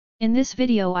In this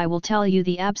video I will tell you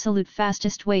the absolute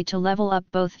fastest way to level up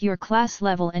both your class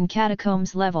level and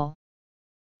catacombs level.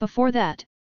 Before that,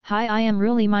 hi, I am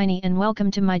Ruli Mini and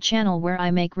welcome to my channel where I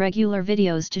make regular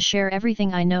videos to share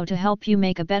everything I know to help you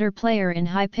make a better player in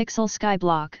Hypixel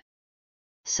Skyblock.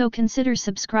 So consider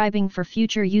subscribing for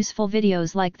future useful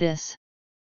videos like this.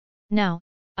 Now,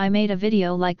 I made a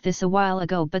video like this a while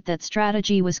ago, but that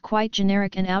strategy was quite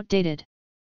generic and outdated.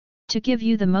 To give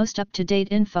you the most up-to-date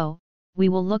info, we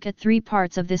will look at 3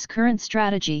 parts of this current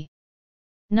strategy.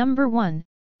 Number 1,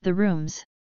 the rooms.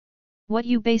 What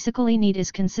you basically need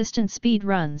is consistent speed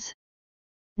runs.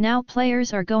 Now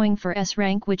players are going for S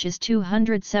rank, which is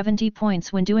 270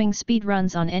 points when doing speed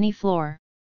runs on any floor.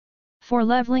 For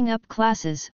leveling up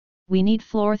classes, we need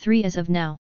floor 3 as of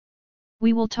now.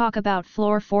 We will talk about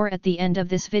floor 4 at the end of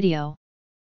this video.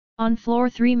 On floor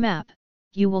 3 map,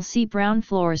 you will see brown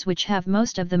floors which have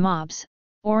most of the mobs,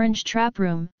 orange trap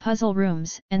room, puzzle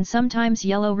rooms, and sometimes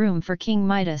yellow room for King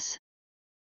Midas.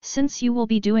 Since you will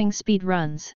be doing speed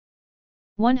runs,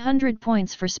 100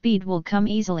 points for speed will come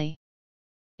easily.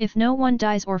 If no one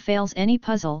dies or fails any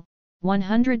puzzle,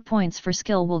 100 points for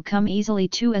skill will come easily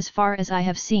too, as far as I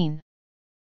have seen.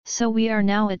 So we are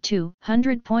now at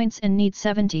 200 points and need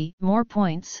 70 more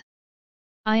points.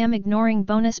 I am ignoring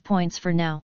bonus points for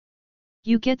now.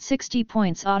 You get 60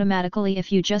 points automatically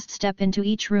if you just step into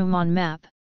each room on map.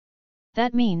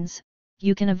 That means,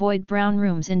 you can avoid brown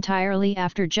rooms entirely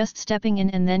after just stepping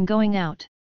in and then going out.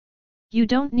 You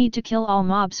don't need to kill all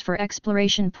mobs for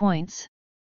exploration points.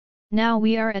 Now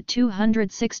we are at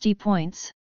 260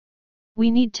 points. We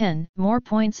need 10 more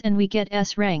points and we get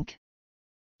S rank.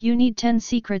 You need 10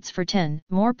 secrets for 10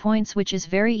 more points, which is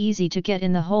very easy to get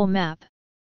in the whole map.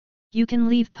 You can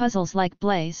leave puzzles like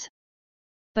Blaze.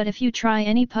 But if you try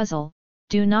any puzzle,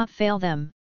 do not fail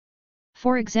them.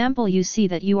 For example, you see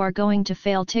that you are going to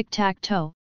fail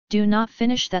tic-tac-toe, do not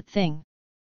finish that thing.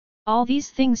 All these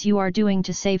things you are doing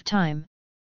to save time,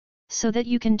 so that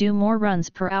you can do more runs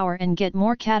per hour and get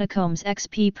more catacombs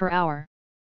XP per hour.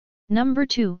 Number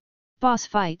 2, boss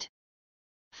fight.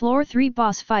 Floor 3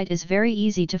 boss fight is very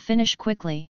easy to finish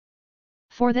quickly.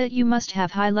 For that you must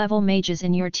have high-level mages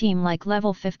in your team, like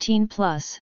level 15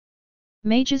 plus.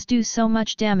 Mages do so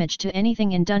much damage to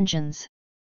anything in dungeons.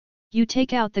 You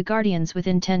take out the guardians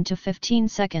within 10 to 15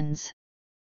 seconds.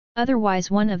 Otherwise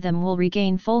one of them will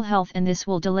regain full health and this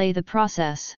will delay the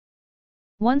process.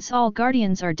 Once all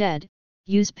guardians are dead,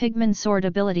 use Pigman sword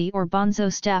ability or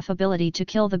Bonzo staff ability to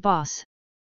kill the boss.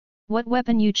 What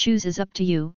weapon you choose is up to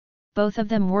you, both of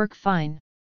them work fine.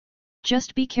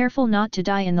 Just be careful not to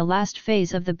die in the last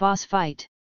phase of the boss fight.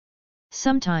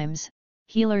 Sometimes,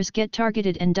 healers get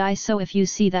targeted and die, so if you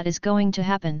see that is going to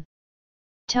happen,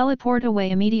 teleport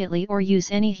away immediately or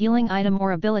use any healing item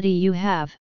or ability you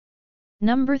have.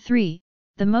 Number 3,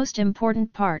 the most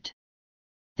important part.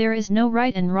 There is no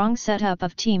right and wrong setup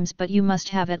of teams, but you must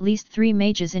have at least 3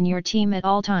 mages in your team at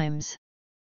all times.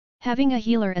 Having a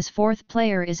healer as 4th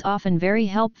player is often very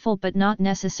helpful but not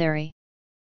necessary.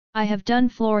 I have done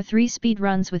floor 3 speed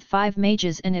runs with 5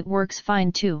 mages and it works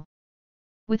fine too.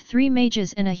 With 3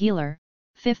 mages and a healer,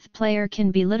 5th player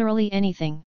can be literally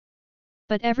anything.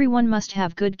 But everyone must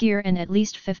have good gear and at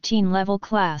least 15 level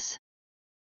class.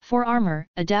 For armor,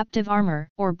 adaptive armor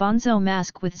or Bonzo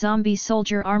mask with zombie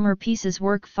soldier armor pieces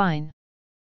work fine.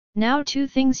 Now 2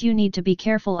 things you need to be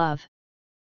careful of.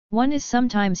 One is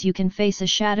sometimes you can face a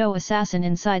shadow assassin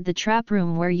inside the trap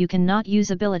room where you cannot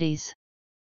use abilities.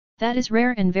 That is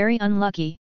rare and very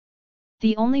unlucky.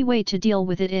 The only way to deal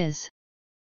with it is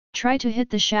try to hit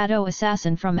the shadow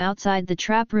assassin from outside the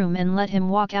trap room and let him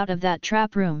walk out of that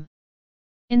trap room.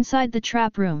 Inside the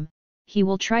trap room, he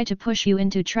will try to push you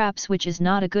into traps, which is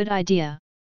not a good idea.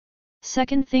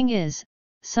 Second thing is,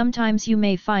 sometimes you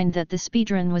may find that the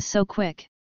speedrun was so quick,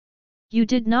 you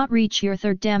did not reach your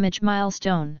 3rd damage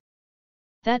milestone.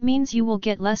 That means you will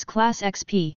get less class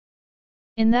XP.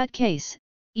 In that case,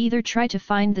 either try to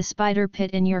find the spider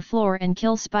pit in your floor and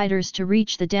kill spiders to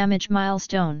reach the damage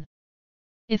milestone.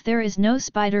 If there is no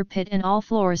spider pit and all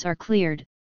floors are cleared,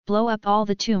 blow up all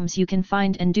the tombs you can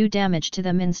find and do damage to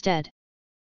them instead.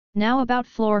 Now about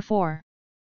floor 4.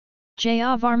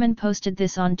 Jaya Varman posted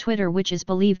this on Twitter, which is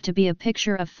believed to be a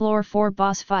picture of floor 4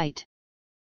 boss fight.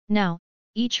 Now,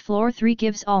 each floor 3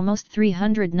 gives almost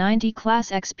 390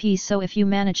 class XP, so if you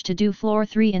manage to do floor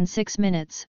 3 in 6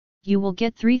 minutes, you will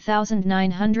get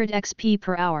 3900 XP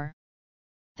per hour.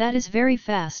 That is very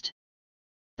fast.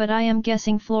 But I am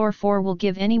guessing floor 4 will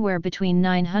give anywhere between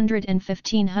 900 and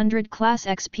 1500 class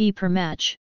XP per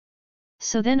match.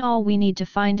 So then all we need to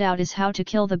find out is how to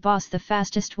kill the boss the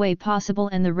fastest way possible,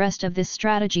 and the rest of this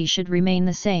strategy should remain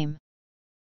the same.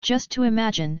 Just to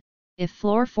imagine, if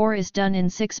floor 4 is done in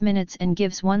 6 minutes and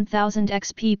gives 1000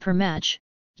 XP per match,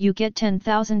 you get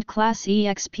 10,000 Class E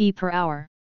XP per hour.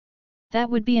 That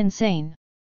would be insane.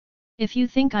 If you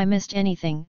think I missed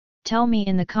anything, tell me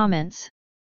in the comments.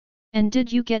 And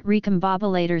did you get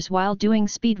recombobulators while doing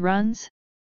speed runs?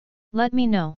 Let me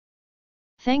know.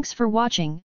 Thanks for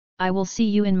watching, I will see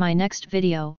you in my next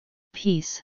video,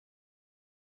 peace.